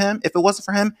wasn't for him. If it wasn't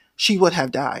for him, she would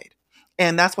have died.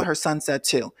 And that's what her son said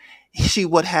too. She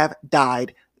would have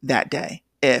died that day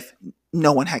if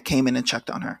no one had came in and checked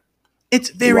on her. It's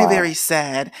very, very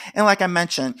sad. And like I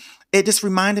mentioned, it just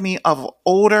reminded me of an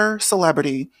older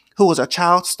celebrity who was a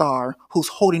child star who's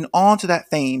holding on to that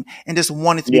fame and just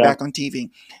wanted to be back on TV.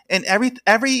 And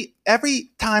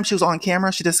every time she was on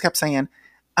camera, she just kept saying,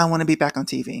 I want to be back on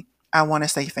TV. I want to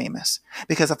stay famous.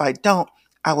 Because if I don't,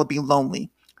 I will be lonely.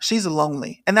 She's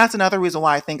lonely. And that's another reason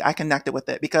why I think I connected with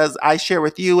it, because I share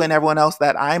with you and everyone else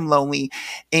that I'm lonely.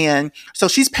 And so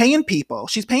she's paying people.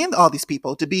 She's paying all these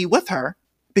people to be with her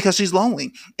because she's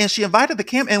lonely. And she invited the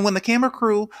camera. And when the camera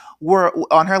crew were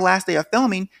on her last day of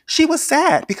filming, she was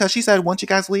sad because she said, once you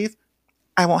guys leave,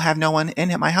 I won't have no one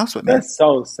in my house with me. That's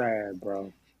so sad,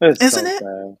 bro. Isn't it?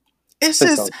 Sad. It's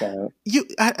just, so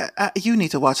you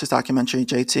need to watch this documentary,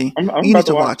 JT. You need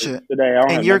to watch it today.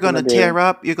 And you're going to tear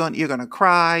up. You're going to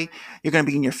cry. You're going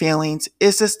to be in your feelings.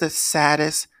 It's just the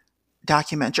saddest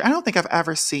documentary. I don't think I've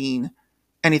ever seen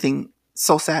anything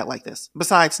so sad like this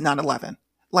besides 9/11.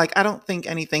 Like, I don't think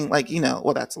anything like,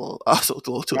 well, that's also a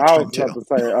little too extreme too. I was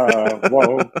about to say,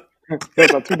 whoa.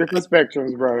 Those are two different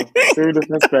spectrums, bro. Two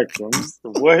different spectrums.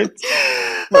 What?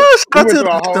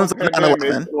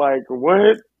 Like,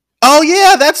 what? Oh,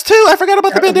 yeah, that's too. I forgot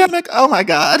about the pandemic. Oh, my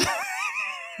God.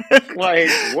 Like,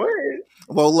 what?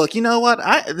 Well, look, you know what?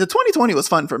 The 2020 was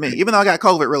fun for me. Even though I got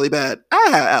COVID really bad, I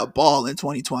had a ball in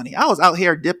 2020. I was out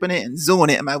here dipping it and zooing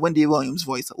it in my Wendy Williams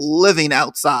voice, living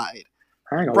outside.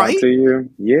 I ain't gonna lie to you.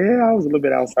 Yeah, I was a little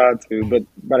bit outside too, but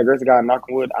by the grace of God, knock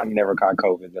on wood, I never caught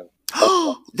COVID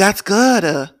though. That's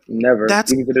good. Never.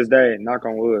 Even to this day, knock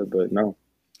on wood, but no.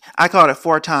 I caught it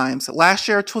 4 times. Last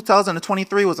year,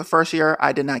 2023, was the first year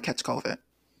I did not catch COVID.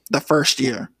 The first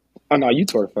year. Oh no, you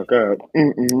tore the fuck up.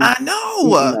 I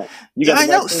know. You got the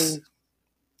vaccine?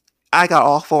 I got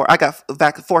all 4. I got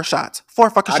 4 shots. 4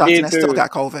 fucking shots, and I still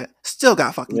got COVID. Still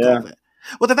got fucking COVID.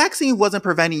 Well, the vaccine wasn't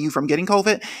preventing you from getting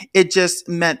COVID. It just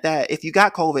meant that if you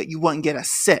got COVID, you wouldn't get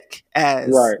as sick as,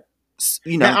 COVID was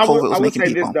making people. I would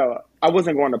say this, though. I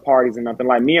wasn't going to parties or nothing.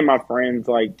 Like, me and my friends,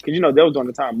 like, because, there was during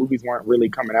the time movies weren't really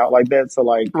coming out like that. So,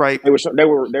 like, they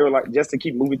were like, just to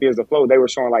keep movie theaters afloat, they were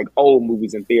showing, like, old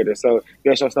movies in theaters. So,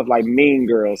 they'll show stuff like Mean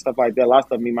Girls, stuff like that. A lot of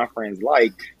stuff me and my friends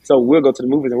like. So, we'll go to the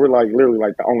movies and we're, like, literally,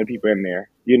 like, the only people in there.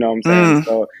 You know what I'm saying?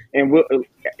 So, and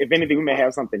if anything, we may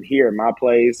have something here at my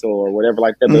place or whatever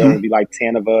like that. But it'll be, like,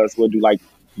 10 of us. We'll do, like,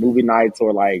 movie nights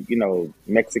or, like,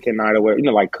 Mexican night or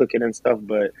whatever, like, cooking and stuff.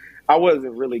 But I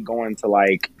wasn't really going to,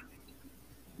 like,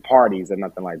 parties or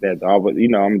nothing like that. Though.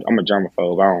 I'm a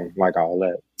germaphobe. I don't like all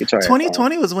that.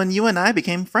 2020 was when you and I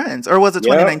became friends, or was it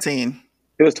 2019?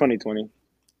 It was 2020.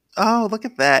 Oh, look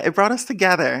at that! It brought us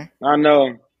together. I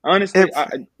know. Honestly,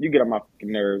 you get on my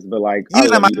fucking nerves, but like you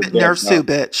get on my nerves too,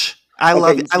 bitch. I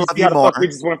love you more. We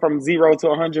just went from 0 to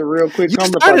 100 real quick. You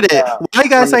started it. Why you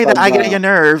gotta say that I get on your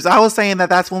nerves? I was saying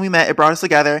that's when we met. It brought us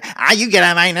together. You get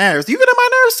on my nerves. You get on my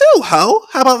nerves too, ho.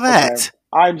 How about that? Okay.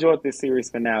 I enjoyed this series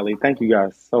finale. Thank you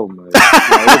guys so much.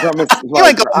 You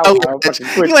ain't going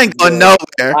nowhere. You ain't going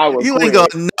nowhere. You ain't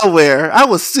going nowhere. I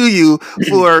will sue you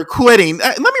for quitting.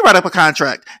 Let me write up a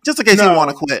contract just in case you want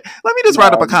to quit. Let me just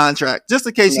write up a contract just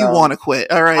in case you want to quit.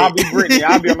 All right. I'll be Brittany.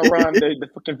 I'll be on the run. The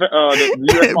fucking the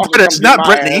U.S. Marshals British, not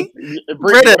Brittany.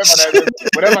 British.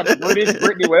 Whatever British,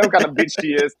 Brittany, whatever kind of bitch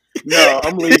she is. No,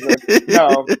 I'm leaving.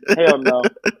 No, hell no.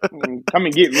 Come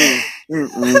and get me.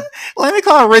 Let me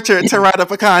call Richard to write up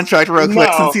a contract real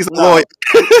quick since he's a lawyer.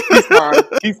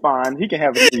 He's fine. He can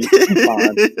have a seat.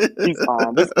 He's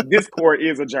fine. This court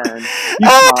is adjourned.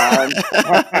 He's fine.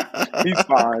 He's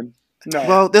fine. No.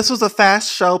 Well, this was a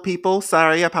fast show, people.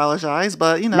 Sorry, I apologize,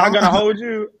 but not gonna hold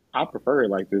you. I prefer it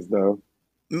like this, though.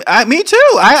 Me too.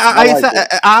 I said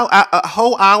a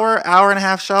whole hour and a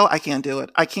half show. I can't do it.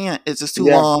 I can't. It's just too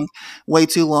long, way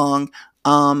too long.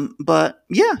 But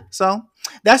yeah, so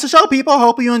that's the show, people.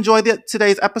 Hope you enjoyed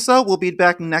today's episode. We'll be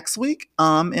back next week.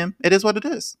 And it is what it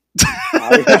is.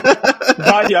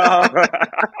 Bye, y'all.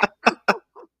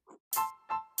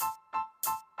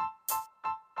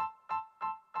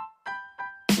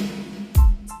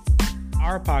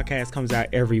 Our podcast comes out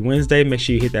every Wednesday. Make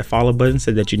sure you hit that follow button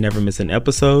so that you never miss an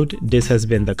episode. This has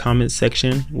been the comment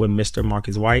section with Mr.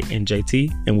 Marcus White and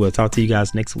JT, and we'll talk to you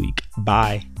guys next week.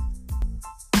 Bye.